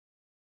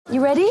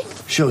You ready?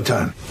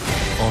 Showtime.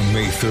 On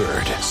May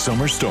 3rd,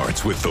 summer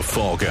starts with The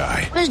Fall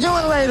Guy. Let's do it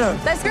later.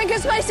 Let's drink a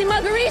spicy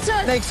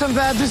margarita. Make some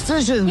bad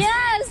decisions.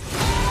 Yes.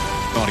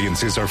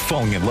 Audiences are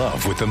falling in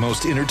love with the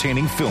most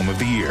entertaining film of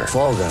the year.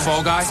 Fall Guy.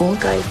 Fall Guy? Fall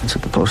Guy. That's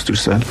what the poster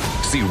said.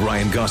 See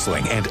Ryan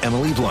Gosling and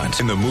Emily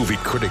Blunt in the movie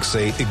critics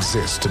say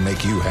exists to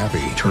make you happy.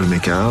 Trying to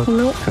make it out?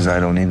 Nope. Because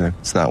I don't either.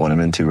 It's not what I'm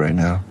into right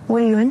now.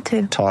 What are you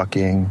into?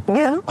 Talking.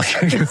 Yeah.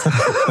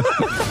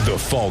 The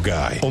Fall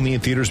Guy. Only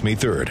in theaters May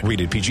 3rd.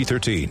 Rated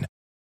PG-13.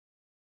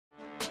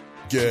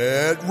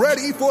 Get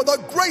ready for the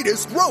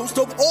greatest roast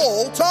of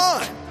all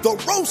time. The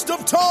Roast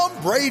of Tom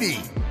Brady.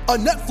 A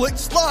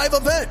Netflix live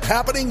event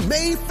happening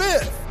May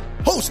 5th.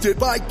 Hosted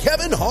by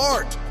Kevin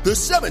Hart. The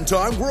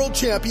 7-time world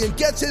champion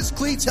gets his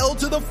cleats held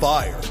to the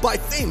fire by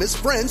famous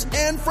friends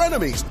and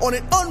frenemies on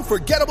an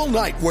unforgettable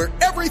night where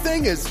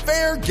everything is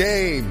fair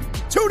game.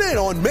 Tune in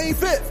on May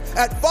 5th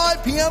at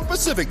 5 p.m.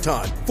 Pacific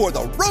time for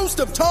the Roast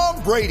of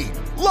Tom Brady.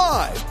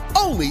 Live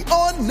only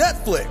on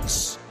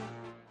Netflix.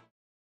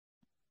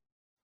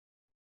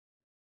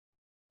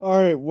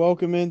 All right,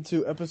 welcome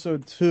into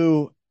episode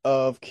 2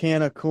 of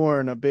Can of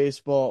Corn, a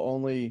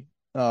baseball-only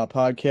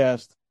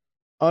podcast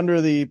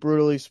under the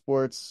Brutally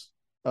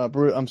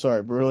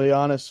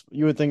Honest.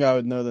 You would think I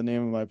would know the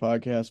name of my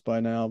podcast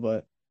by now,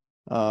 but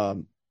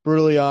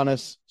Brutally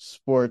Honest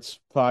Sports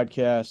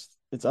Podcast.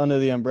 It's under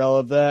the umbrella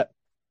of that,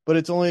 but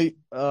it's only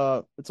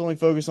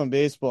focused on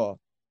baseball.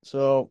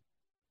 So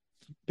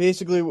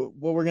basically,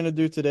 what we're gonna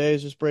do today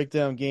is just break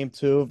down Game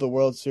 2 of the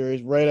World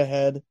Series right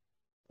ahead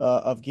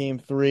of Game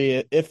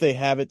 3. If they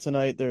have it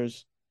tonight,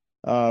 there's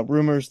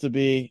rumors to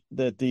be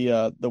that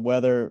the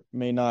weather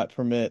may not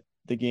permit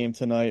the game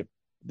tonight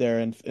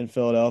there in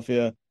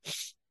Philadelphia.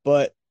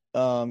 But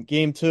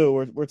Game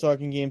 2, we're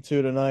talking Game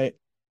 2 tonight.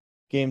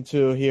 Game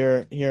 2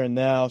 here and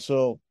now.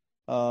 So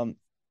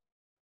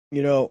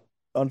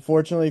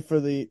unfortunately for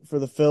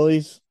the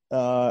Phillies,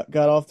 got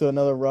off to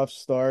another rough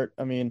start.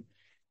 I mean,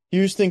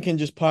 Houston can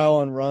just pile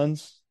on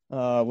runs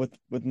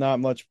with not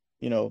much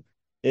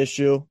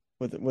issue.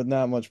 With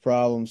not much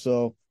problem.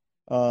 So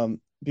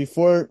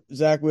before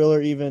Zach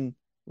Wheeler even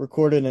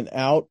recorded an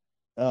out,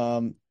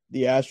 the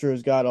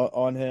Astros got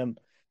on him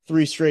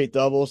 3 straight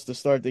doubles to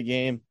start the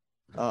game.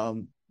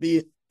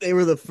 They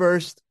were the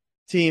first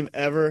team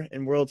ever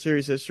in World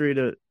Series history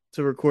to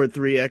record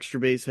 3 extra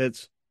base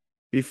hits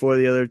before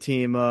the other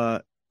team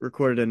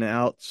recorded an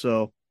out.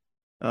 So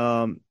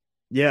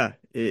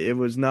it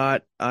was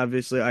not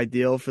obviously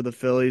ideal for the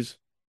Phillies.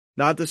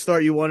 Not the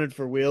start you wanted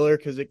for Wheeler,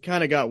 because it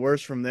kind of got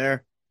worse from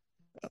there.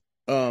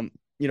 Alex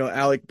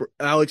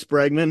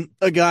Bregman,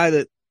 a guy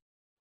that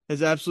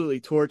has absolutely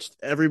torched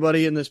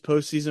everybody in this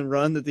postseason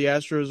run that the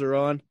Astros are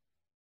on.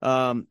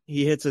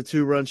 He hits a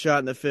 2-run shot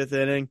in the 5th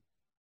inning.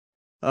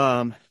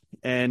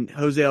 And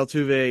Jose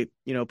Altuve,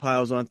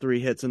 piles on 3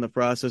 hits in the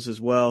process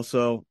as well.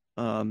 So,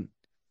 when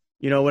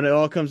it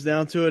all comes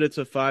down to it, it's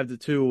a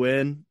 5-2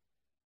 win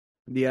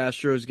the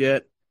Astros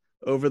get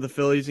over the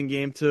Phillies in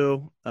Game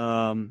 2.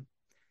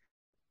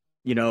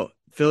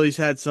 Phillies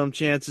had some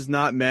chances,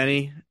 not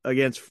many,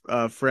 against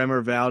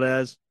Framber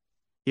Valdez.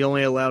 He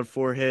only allowed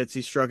 4 hits.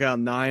 He struck out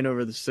 9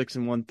 over the 6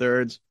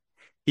 1/3.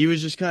 He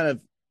was just kind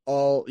of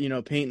all,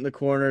 painting the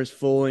corners,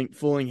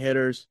 fooling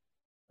hitters.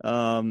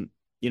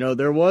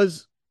 There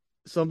was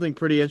something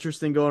pretty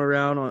interesting going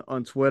around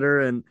on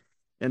Twitter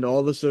and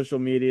all the social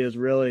medias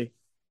really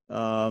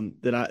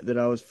that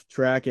I was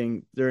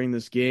tracking during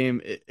this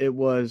game. It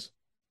was,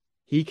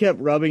 he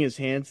kept rubbing his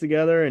hands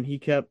together, and he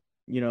kept,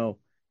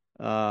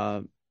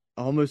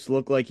 almost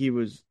looked like he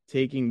was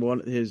taking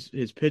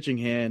his pitching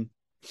hand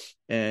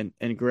and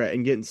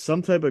getting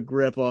some type of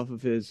grip off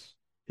of his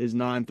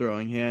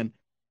non-throwing hand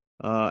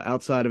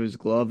outside of his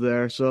glove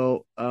there.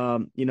 So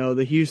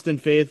the Houston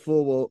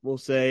faithful will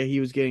say he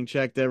was getting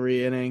checked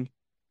every inning.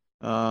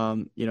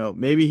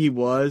 Maybe he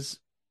was.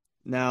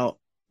 Now,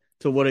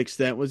 to what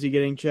extent was he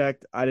getting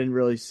checked? I didn't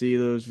really see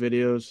those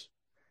videos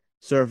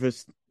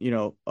surface,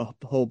 a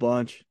whole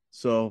bunch.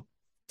 So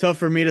tough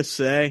for me to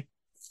say,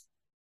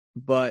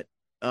 but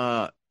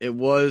it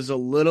was a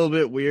little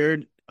bit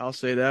weird. I'll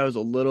say that. It was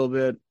a little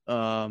bit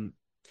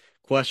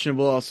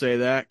questionable. I'll say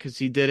that, because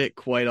he did it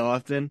quite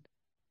often.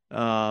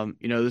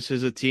 This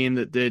is a team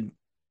that did,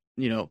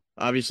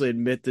 obviously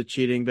admit to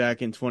cheating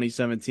back in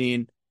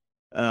 2017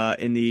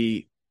 in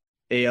the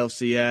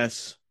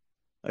ALCS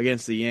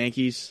against the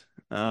Yankees,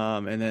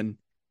 and then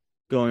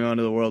going on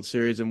to the World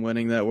Series and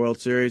winning that World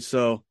Series.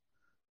 So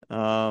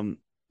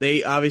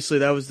they obviously,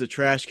 that was the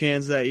trash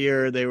cans that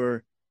year.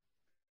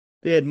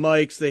 They had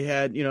mics, they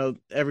had,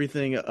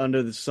 everything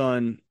under the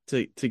sun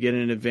to get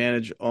an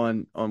advantage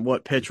on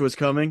what pitch was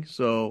coming.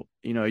 So,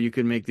 you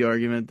could make the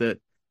argument that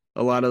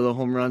a lot of the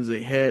home runs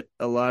they hit,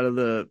 a lot of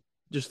the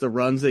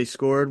runs they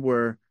scored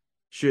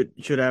should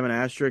have an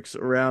asterisk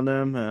around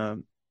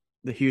them,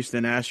 the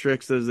Houston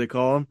asterisks as they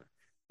call them.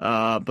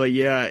 But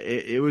yeah,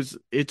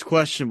 it's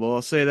questionable.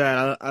 I'll say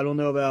that. I don't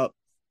know about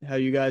how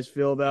you guys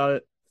feel about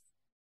it,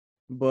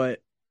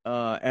 but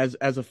as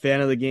a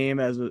fan of the game,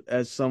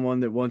 as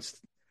someone that wants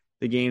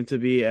the game to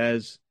be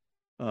as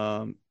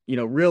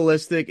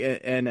realistic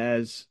and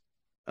as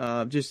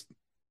just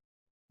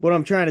what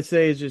I'm trying to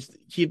say is just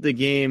keep the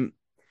game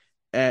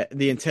at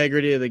the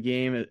integrity of the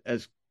game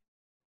as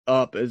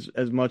up as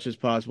much as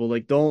possible.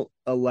 Like, don't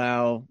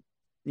allow,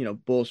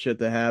 bullshit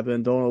to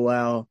happen. Don't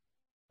allow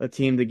a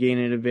team to gain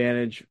an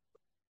advantage.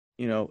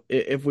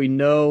 If we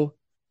know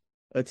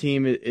a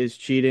team is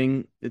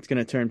cheating, it's going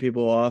to turn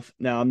people off.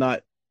 Now, I'm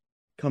not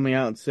coming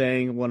out and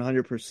saying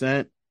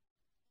 100%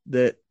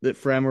 that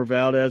Framber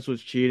Valdez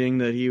was cheating,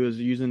 that he was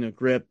using a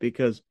grip,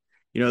 because,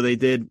 they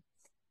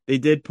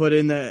did put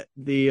in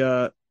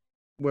the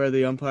where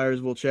the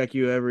umpires will check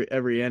you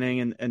every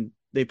inning, and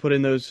they put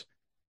in those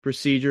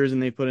procedures,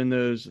 and they put in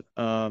those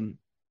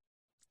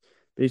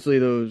basically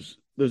those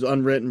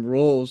unwritten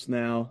rules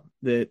now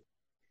that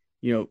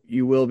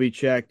you will be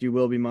checked, you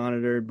will be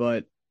monitored.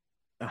 But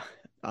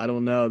I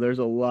don't know, there's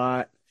a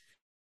lot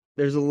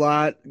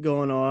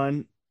going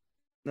on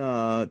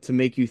to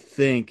make you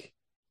think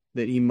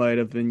that he might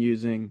have been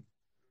using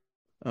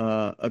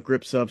a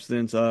grip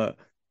substance,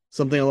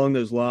 something along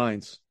those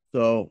lines.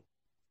 So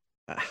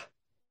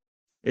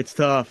it's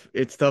tough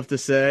to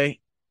say.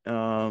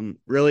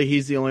 Really,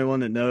 he's the only one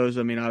that knows.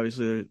 I mean,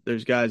 obviously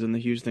there's guys in the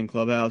Houston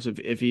clubhouse.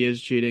 If he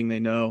is cheating, they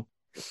know.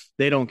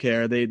 They don't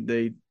care.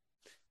 They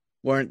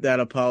weren't that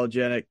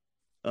apologetic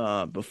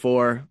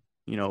before.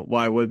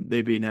 Why would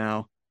they be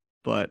now?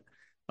 But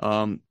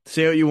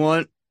say what you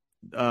want.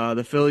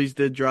 The Phillies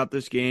did drop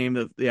this game.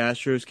 The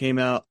Astros came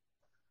out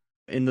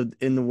in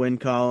the win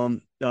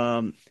column.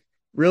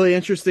 Really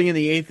interesting in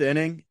the eighth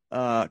inning.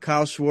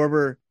 Kyle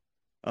Schwarber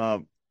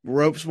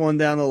ropes one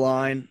down the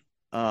line.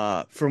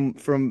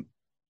 From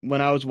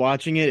when I was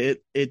watching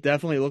it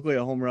definitely looked like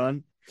a home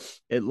run.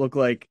 It looked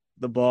like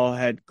the ball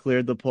had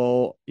cleared the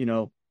pole,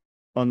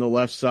 on the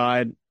left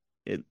side.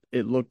 It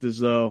looked as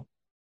though,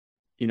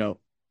 that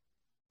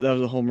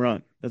was a home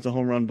run. That's a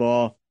home run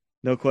ball.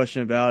 No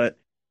question about it.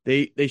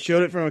 They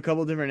showed it from a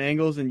couple different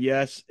angles, and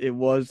yes, it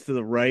was to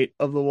the right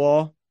of the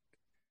wall.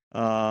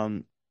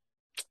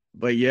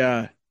 But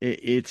yeah,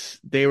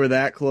 they were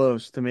that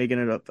close to making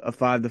it a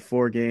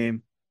 5-4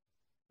 game.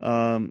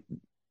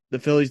 The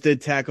Phillies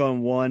did tack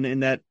on one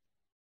in that.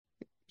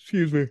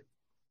 Excuse me.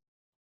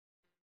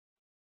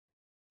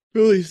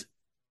 Phillies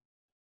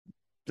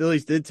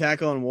did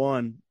tack on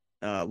one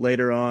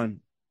later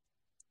on.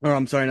 Or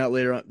I'm sorry, not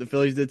later on. The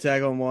Phillies did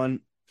tack on one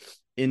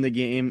in the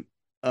game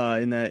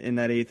in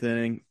that eighth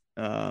inning.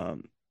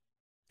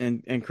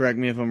 And correct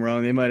me if I'm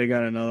wrong, they might have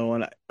got another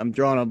one. I'm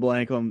drawing a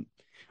blank on.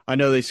 I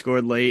know they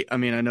scored late. I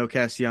mean, I know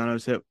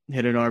Castellanos hit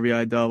an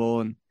RBI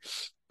double,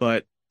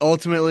 but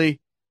ultimately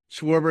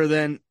Schwarber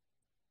then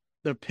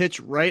the pitch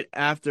right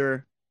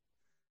after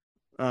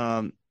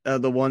the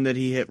one that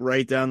he hit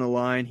right down the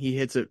line, he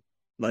hits it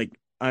like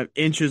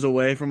inches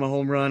away from a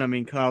home run. I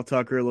mean, Kyle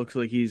Tucker looks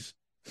like he's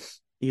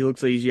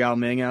Yao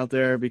Ming out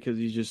there, because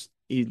he's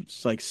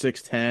like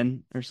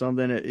 6'10" or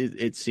something.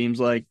 It seems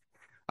like.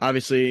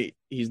 Obviously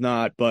he's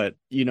not, but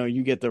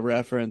you get the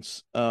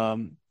reference.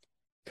 Kyle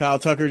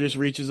Tucker just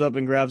reaches up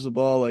and grabs the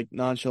ball like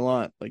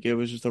nonchalant, like it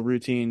was just a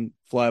routine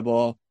fly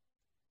ball.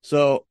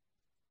 So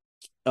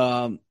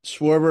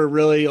Schwarber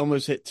really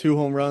almost hit 2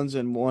 home runs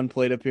in 1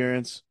 plate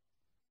appearance.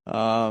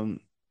 But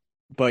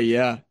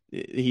yeah,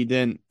 he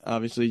didn't.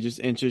 Obviously just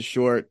inches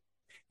short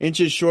of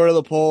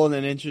the pole, and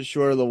then inches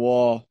short of the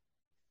wall.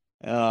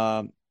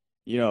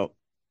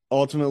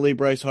 Ultimately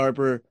Bryce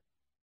Harper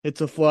hits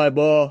a fly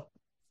ball.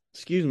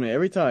 Excuse me.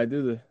 Every time I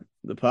do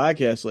the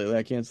podcast lately,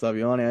 I can't stop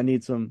yawning. I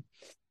need some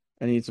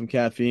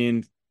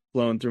caffeine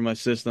flowing through my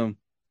system.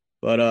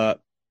 But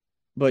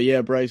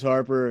yeah, Bryce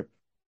Harper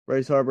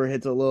hits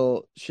a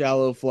little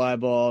shallow fly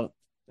ball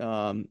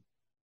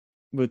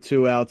with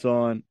 2 outs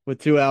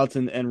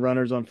and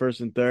runners on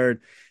first and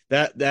third.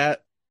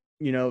 That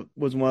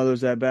was one of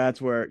those at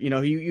bats where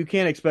you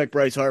can't expect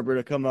Bryce Harper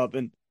to come up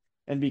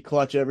and be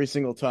clutch every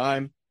single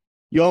time.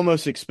 You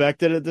almost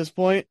expect it at this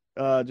point,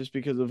 just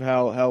because of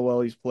how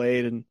well he's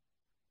played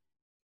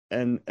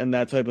and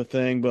that type of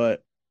thing.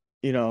 But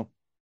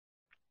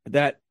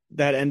that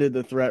ended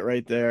the threat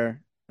right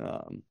there.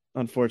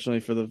 Unfortunately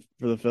for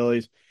the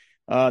Phillies.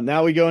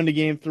 Now we go into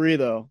game 3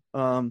 though.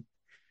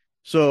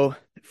 So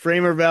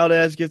Framber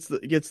Valdez gets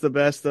the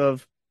best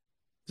of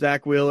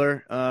Zach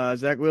Wheeler.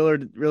 Zach Wheeler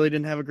really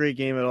didn't have a great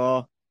game at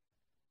all,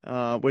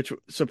 which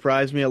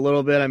surprised me a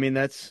little bit. I mean,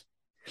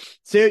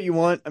 say what you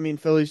want. I mean,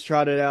 Phillies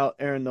trotted out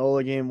Aaron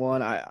Nola game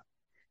 1.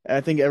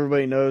 I think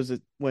everybody knows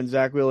that when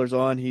Zach Wheeler's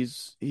on,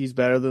 he's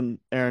better than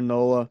Aaron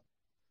Nola.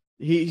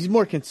 He's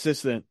more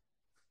consistent.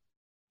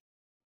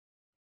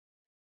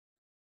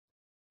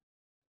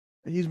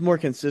 He's more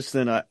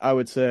consistent, I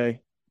would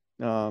say.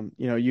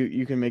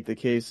 You can make the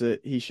case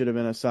that he should have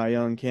been a Cy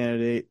Young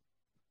candidate.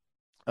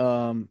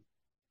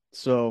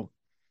 So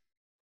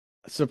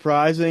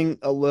surprising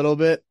a little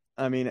bit.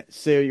 I mean,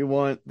 say what you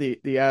want. The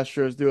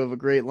Astros do have a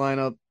great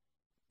lineup.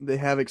 They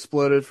have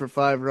exploded for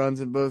 5 runs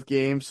in both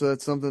games, so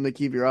that's something to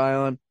keep your eye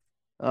on.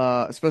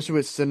 Especially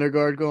with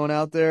Syndergaard going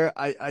out there.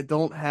 I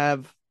don't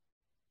have.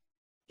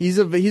 He's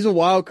a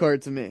wild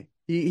card to me.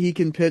 He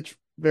can pitch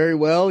very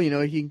well.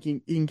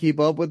 He can keep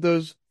up with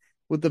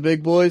the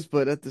big boys,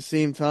 but at the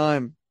same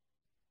time,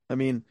 I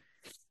mean,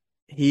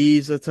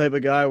 he's the type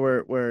of guy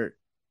where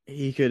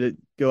he could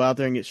go out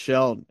there and get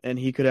shelled, and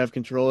he could have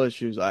control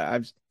issues.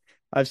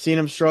 I've seen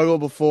him struggle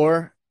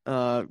before,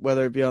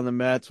 whether it be on the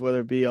Mets, whether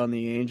it be on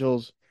the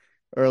Angels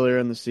earlier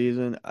in the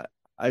season.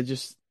 I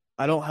just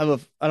I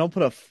don't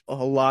put a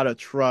lot of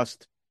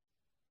trust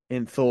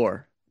in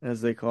Thor,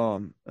 as they call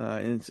him,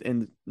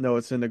 in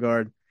Noah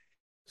Syndergaard.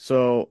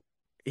 So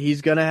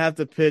he's gonna have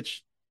to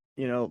pitch,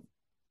 I'm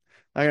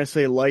gonna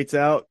say lights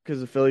out because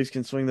the Phillies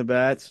can swing the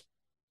bats,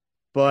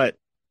 but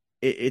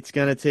it's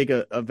gonna take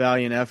a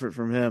valiant effort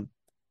from him.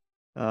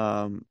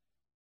 Um,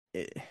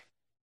 it,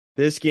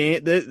 this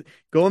game,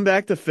 going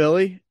back to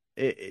Philly,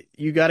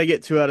 you got to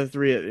get 2 out of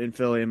 3 in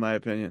Philly, in my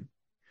opinion.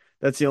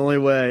 That's the only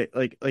way.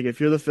 Like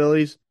if you're the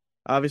Phillies,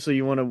 obviously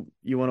you want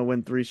to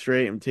win 3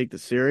 straight and take the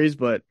series,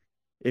 but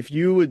if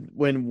you would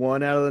win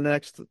 1 out of the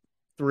next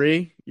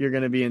 3, you're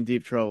going to be in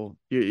deep trouble.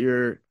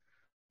 You're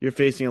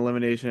facing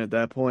elimination at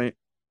that point,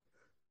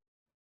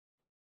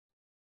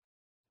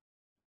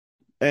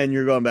 and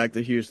you're going back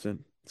to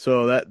Houston.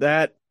 So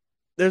that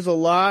there's a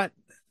lot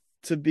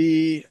to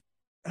be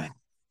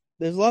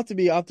there's a lot to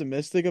be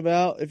optimistic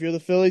about if you're the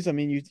Phillies. I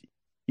mean,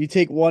 you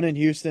take 1 in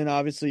Houston,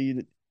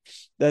 obviously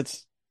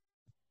that's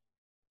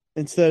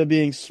instead of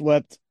being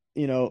swept,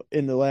 in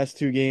the last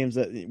 2 games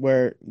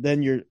where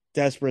then you're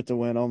desperate to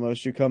win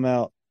almost. You come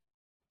out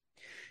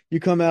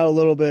a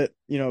little bit,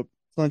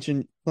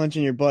 clenching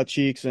your butt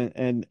cheeks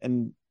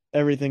and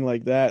everything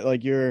like that.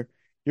 Like you're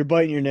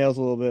biting your nails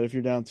a little bit if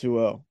you're down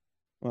 2-0.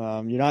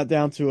 You're not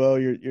down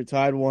 2-0, you're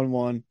tied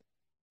 1-1.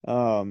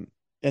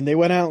 And they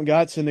went out and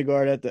got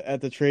Syndergaard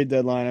at the trade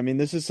deadline. I mean,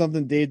 this is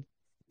something Dave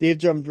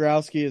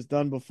Dombrowski has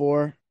done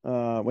before,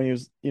 when he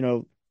was,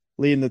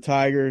 leading the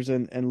Tigers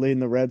and leading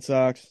the Red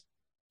Sox.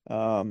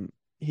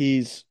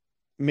 He's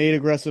made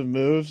aggressive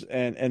moves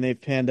and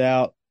they've panned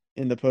out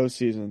in the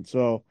postseason.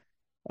 So,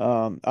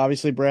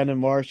 obviously Brandon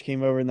Marsh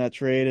came over in that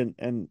trade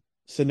and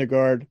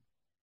Syndergaard,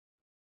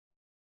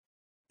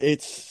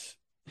 it's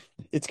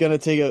going to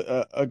take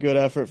a good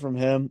effort from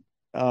him.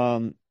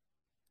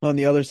 On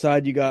the other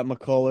side, you got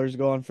McCullers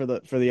going for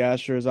the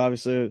Astros,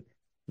 obviously a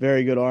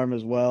very good arm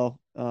as well.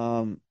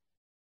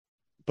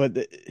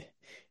 But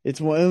it's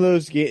one of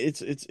those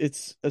games.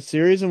 It's a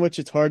series in which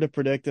it's hard to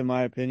predict, in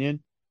my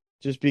opinion,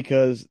 just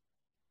because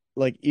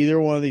like either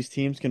one of these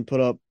teams can put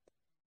up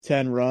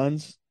 10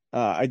 runs.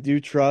 I do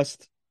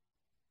trust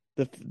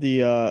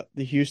the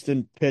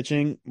Houston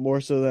pitching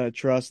more so than I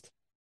trust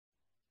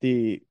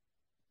the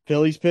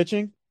Phillies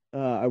pitching.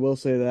 I will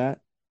say that,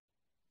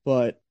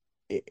 but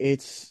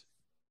it's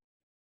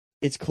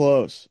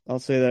close. I'll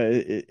say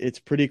that it's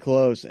pretty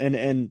close,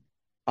 and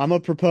I'm a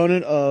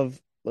proponent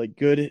of like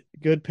good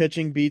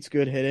pitching beats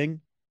good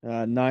hitting,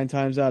 9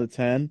 times out of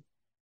 10.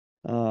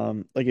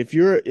 Like if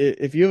you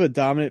have a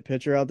dominant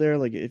pitcher out there,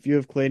 like if you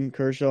have Clayton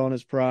Kershaw in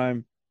his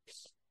prime,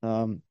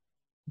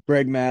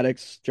 Greg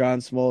Maddux, John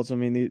Smoltz. I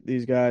mean,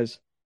 these guys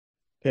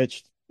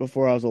pitched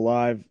before I was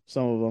alive,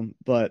 some of them,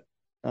 but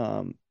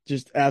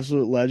just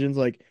absolute legends.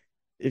 Like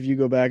if you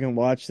go back and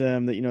watch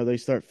them, that they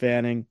start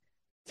fanning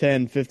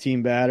 10,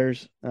 15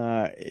 batters.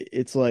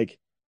 It's like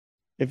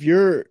if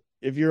you're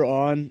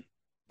on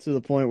to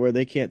the point where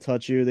they can't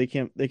touch you, they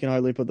can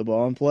hardly put the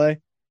ball in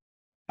play.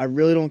 I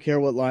really don't care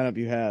what lineup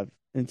you have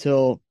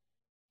until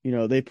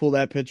they pull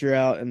that pitcher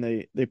out and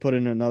they put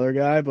in another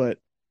guy. But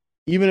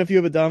even if you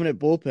have a dominant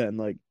bullpen,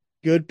 like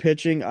good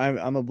pitching,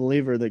 I'm a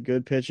believer that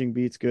good pitching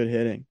beats good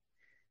hitting.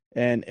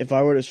 And if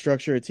I were to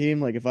structure a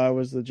team, like if I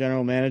was the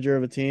general manager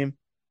of a team,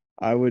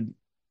 I would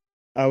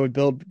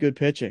build good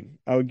pitching.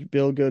 I would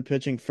build good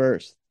pitching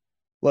first.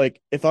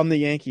 Like if I'm the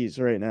Yankees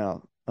right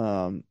now,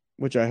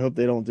 which I hope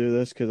they don't do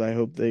this because I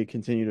hope they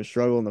continue to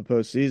struggle in the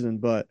postseason.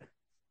 But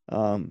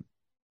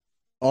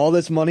all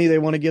this money they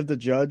want to give the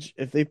Judge,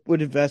 if they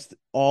would invest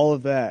all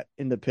of that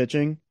into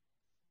pitching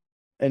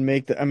and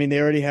I mean, they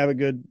already have a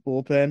good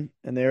bullpen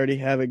and they already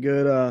have a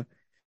good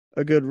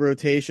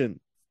rotation.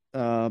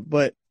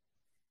 But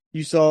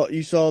you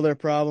saw their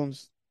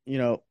problems, in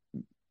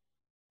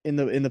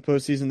the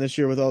postseason this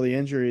year with all the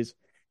injuries.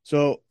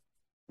 So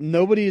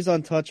nobody is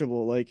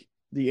untouchable. Like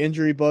the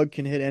injury bug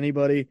can hit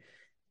anybody.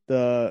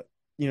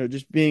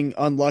 Just being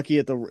unlucky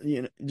at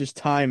just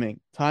timing.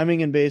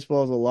 Timing in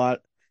baseball has a lot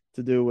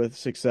to do with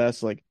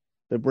success. Like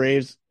the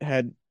Braves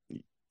had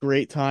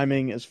great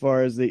timing as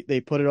far as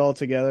they put it all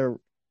together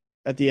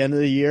at the end of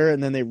the year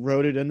and then they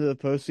rode it into the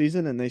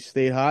postseason and they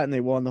stayed hot and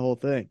they won the whole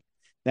thing.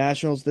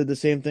 Nationals did the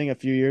same thing a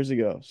few years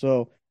ago.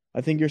 So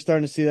I think you're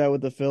starting to see that with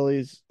the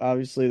Phillies.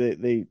 Obviously,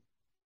 they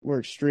were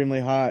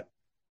extremely hot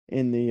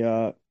in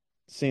the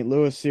St.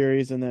 Louis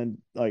series, and then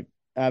like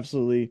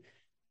absolutely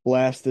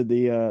blasted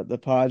the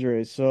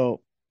Padres.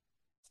 So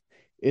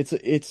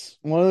it's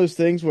one of those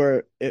things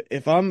where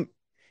if I'm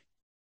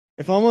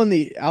on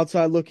the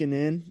outside looking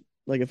in,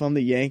 like if I'm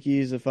the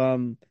Yankees, if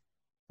I'm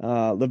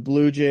the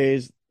Blue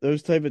Jays,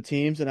 those type of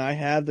teams, and I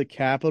have the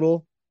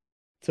capital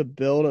to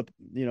build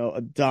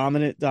a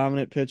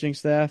dominant pitching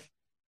staff,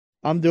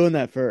 I'm doing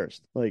that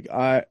first. Like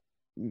I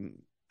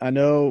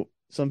know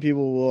some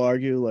people will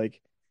argue like,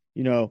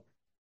 you know,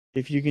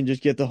 if you can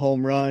just get the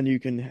home run, you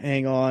can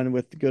hang on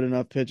with good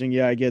enough pitching.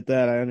 Yeah, I get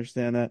that. I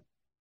understand that.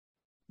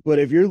 But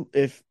if you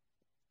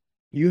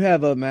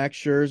have a Max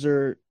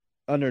Scherzer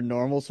under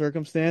normal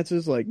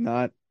circumstances, like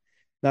not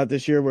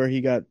this year where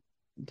he got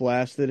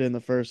blasted in the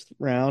first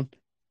round,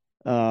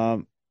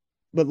 um,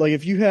 but like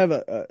if you have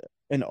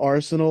an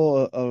arsenal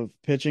of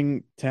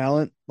pitching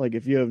talent, like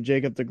if you have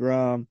Jacob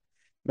deGrom,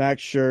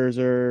 Max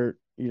Scherzer,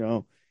 you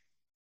know,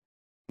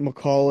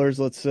 McCullers,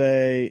 let's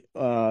say,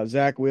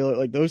 Zach Wheeler,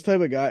 like those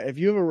type of guys, if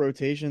you have a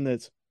rotation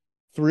that's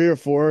three or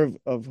four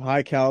of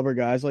high caliber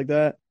guys like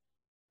that,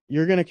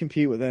 you're going to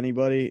compete with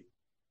anybody,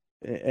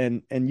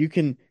 and you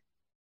can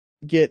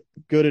get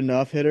good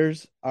enough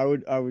hitters. I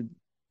would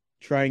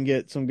try and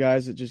get some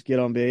guys that just get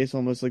on base,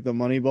 almost like the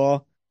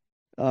Moneyball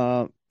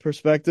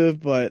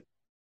perspective. But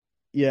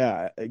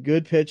yeah,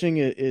 good pitching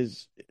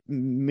is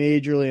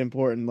majorly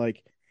important.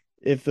 Like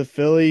if the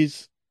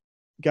Phillies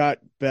got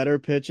better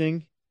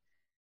pitching,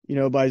 you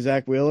know, by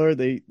Zach Wheeler,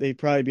 they'd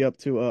probably be up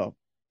 2-0.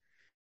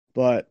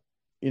 But,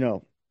 you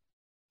know,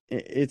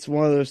 it's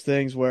one of those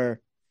things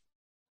where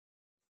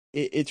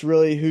it's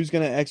really who's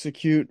going to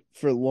execute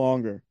for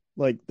longer.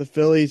 Like the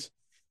Phillies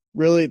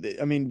really,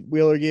 I mean,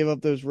 Wheeler gave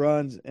up those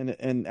runs,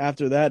 and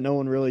after that, no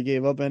one really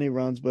gave up any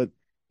runs, but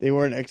they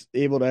weren't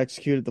able to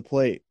execute at the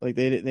plate. Like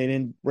they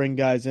didn't bring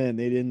guys in.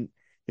 They didn't.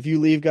 If you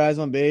leave guys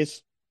on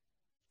base,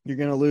 you're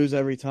going to lose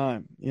every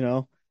time, you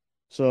know?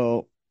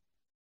 So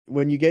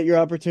when you get your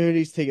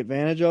opportunities, take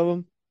advantage of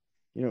them.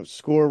 You know,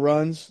 score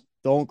runs.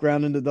 Don't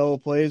ground into double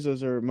plays.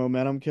 Those are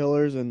momentum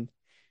killers and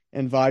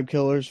vibe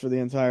killers for the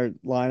entire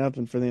lineup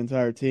and for the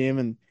entire team.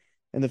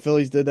 And the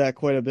Phillies did that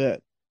quite a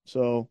bit.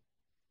 So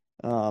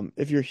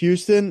if you're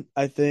Houston,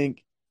 I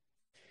think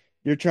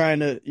you're trying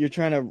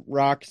to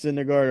rock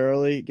Syndergaard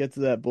early, get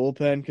to that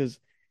bullpen because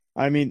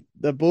I mean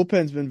the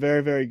bullpen's been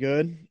very, very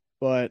good,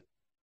 but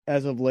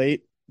as of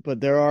late, but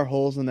there are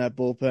holes in that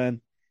bullpen,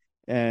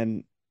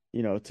 and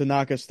you know, to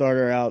knock a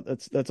starter out,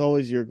 that's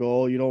always your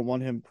goal. You don't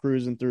want him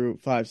cruising through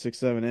 5, 6,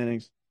 7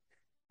 innings,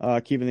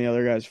 keeping the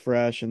other guys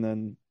fresh, and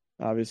then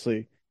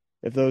obviously,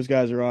 if those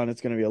guys are on,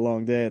 it's going to be a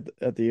long day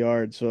at the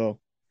yard. So,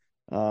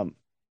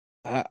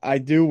 I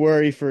do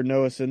worry for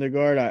Noah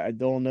Syndergaard. I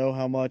don't know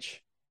how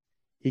much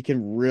he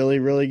can really,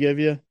 really give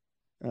you.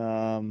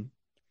 Um,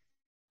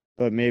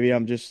 but maybe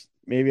I'm just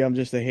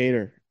a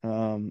hater.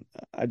 I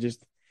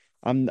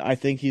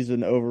think he's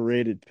an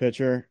overrated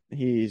pitcher.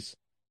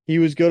 He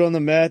was good on the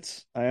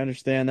Mets. I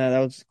understand that. That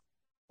was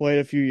quite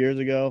a few years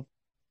ago.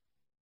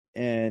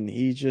 And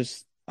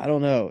I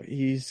don't know.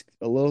 He's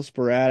a little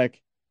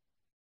sporadic.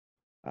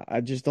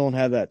 I just don't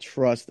have that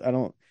trust.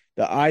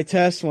 The eye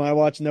test when I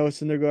watch Noah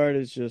Syndergaard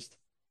is just,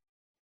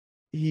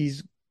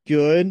 he's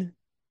good.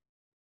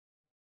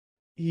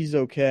 He's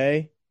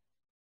okay,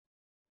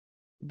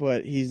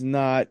 but he's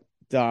not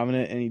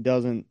dominant and he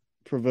doesn't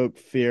provoke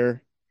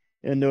fear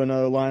into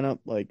another lineup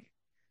like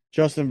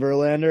Justin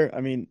Verlander.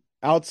 I mean,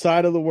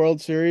 outside of the World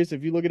Series,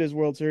 if you look at his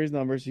World Series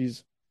numbers,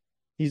 he's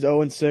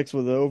 0-6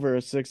 with over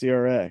a 6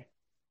 ERA.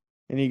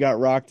 And he got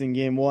rocked in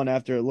game one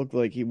after it looked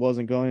like he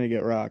wasn't going to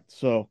get rocked.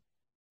 So,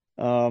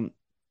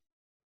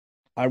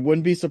 I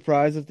wouldn't be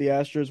surprised if the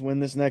Astros win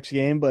this next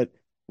game, but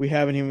we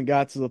haven't even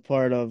got to the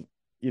part of,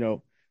 you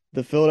know,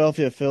 the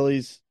Philadelphia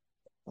Phillies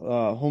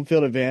home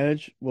field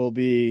advantage will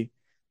be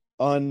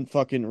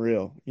unfucking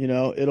real. You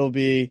know,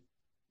 it's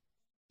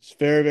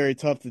very, very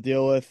tough to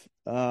deal with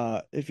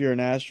if you're an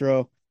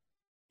Astro.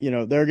 You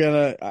know,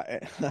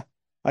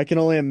 I can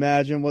only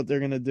imagine what they're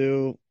gonna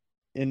do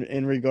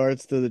in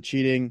regards to the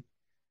cheating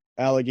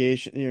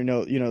allegation,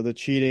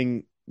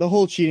 the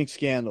whole cheating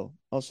scandal.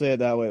 I'll say it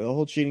that way. The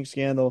whole cheating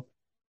scandal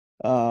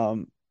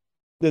that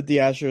the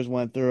Astros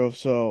went through.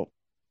 So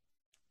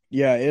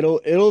yeah,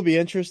 it'll be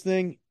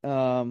interesting.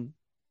 But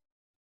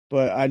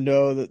I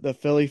know that the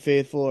Philly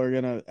faithful are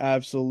gonna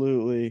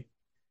absolutely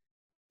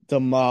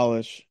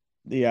demolish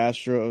the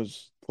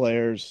Astros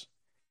players,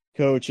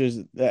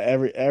 coaches,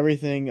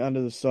 everything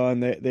under the sun.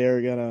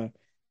 They're gonna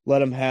let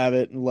them have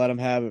it and let them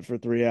have it for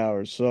 3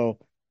 hours. So,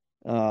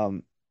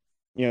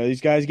 you know,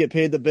 these guys get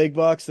paid the big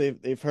bucks.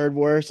 They've heard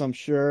worse, I'm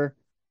sure,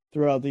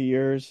 throughout the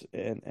years,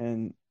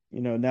 and you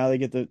know now they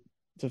get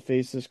to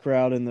face this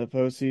crowd in the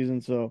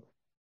postseason. So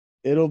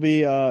it'll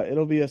be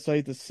a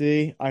sight to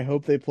see. I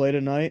hope they play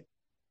tonight.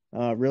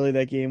 Really,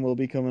 that game will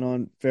be coming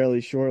on fairly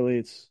shortly.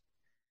 It's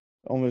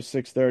almost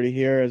 6:30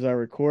 here as I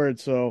record.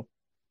 So,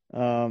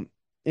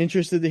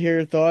 interested to hear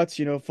your thoughts.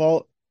 You know,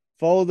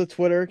 follow the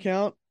Twitter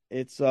account.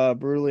 It's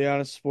Brutally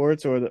Honest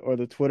Sports, or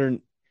the Twitter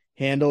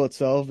handle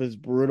itself is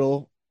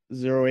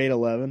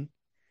Brutal0811.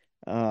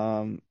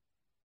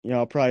 You know,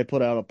 I'll probably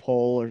put out a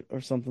poll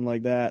or something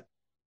like that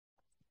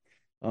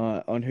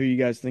on who you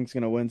guys think's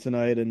gonna win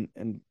tonight,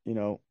 and you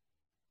know,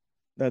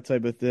 that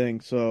type of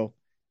thing. So,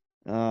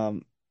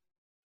 I'm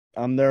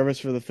nervous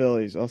for the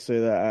Phillies. I'll say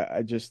that.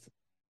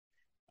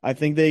 I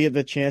think they get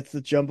the chance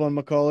to jump on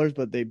McCullers,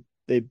 but they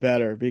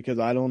better, because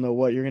I don't know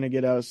what you're gonna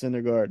get out of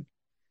Syndergaard.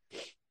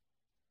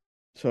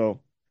 So,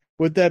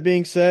 with that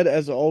being said,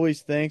 as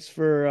always, thanks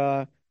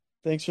for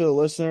the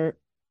listener,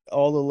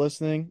 all the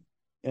listening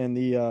and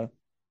the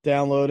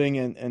downloading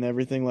and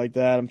everything like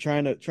that. I'm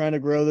trying to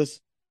grow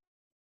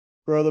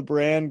the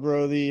brand,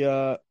 grow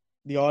the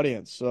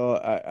audience. So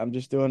I'm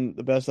just doing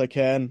the best I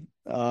can.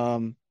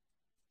 And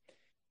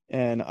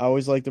I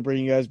always like to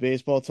bring you guys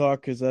baseball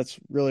talk because that's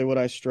really what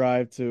I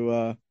strive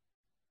to.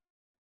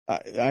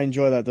 I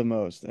enjoy that the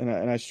most,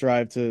 and I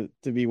strive to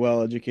be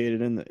well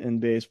educated in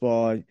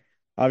baseball.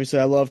 Obviously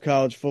I love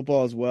college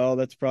football as well.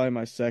 That's probably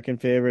my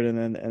second favorite, and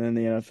then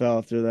the NFL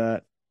after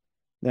that.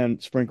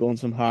 Then sprinkle in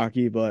some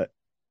hockey, but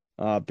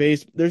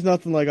there's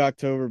nothing like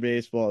October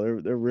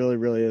baseball. There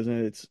really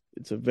isn't.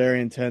 It's a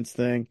very intense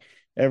thing.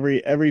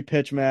 Every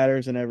pitch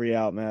matters and every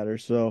out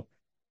matters. So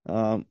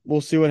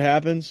we'll see what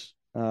happens.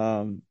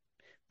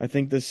 I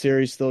think this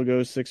series still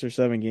goes 6 or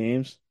 7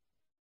 games.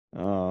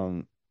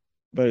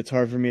 But it's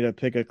hard for me to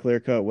pick a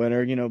clear-cut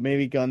winner.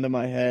 Maybe gun to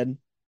my head,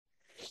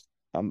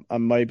 I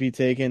might be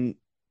taking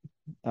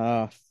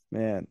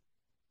man.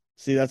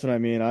 See, that's what I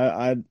mean.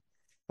 I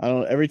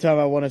don't every time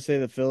I want to say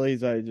the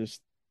Phillies,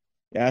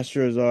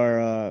 Astros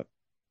are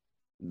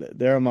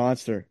they're a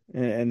monster,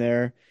 and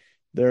they're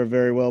a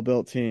very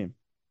well-built team.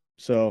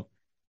 So,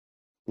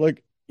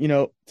 look,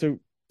 to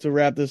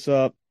wrap this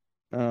up,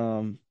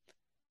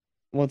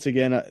 once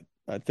again,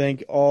 I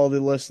thank all the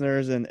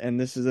listeners, and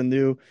this is a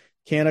new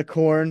Can of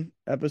Corn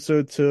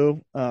episode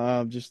 2.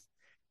 Just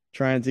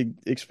trying to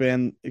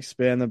expand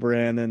the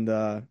brand and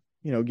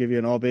give you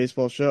an all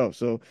baseball show.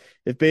 So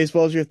if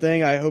baseball is your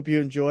thing, I hope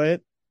you enjoy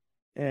it,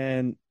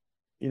 and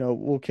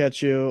we'll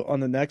catch you on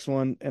the next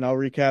one, and I'll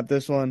recap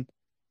this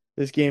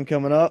game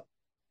coming up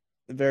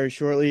very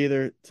shortly,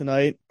 either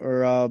tonight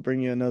or I'll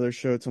bring you another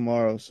show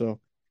tomorrow. So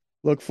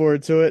look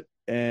forward to it,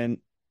 and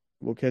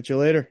we'll catch you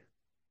later.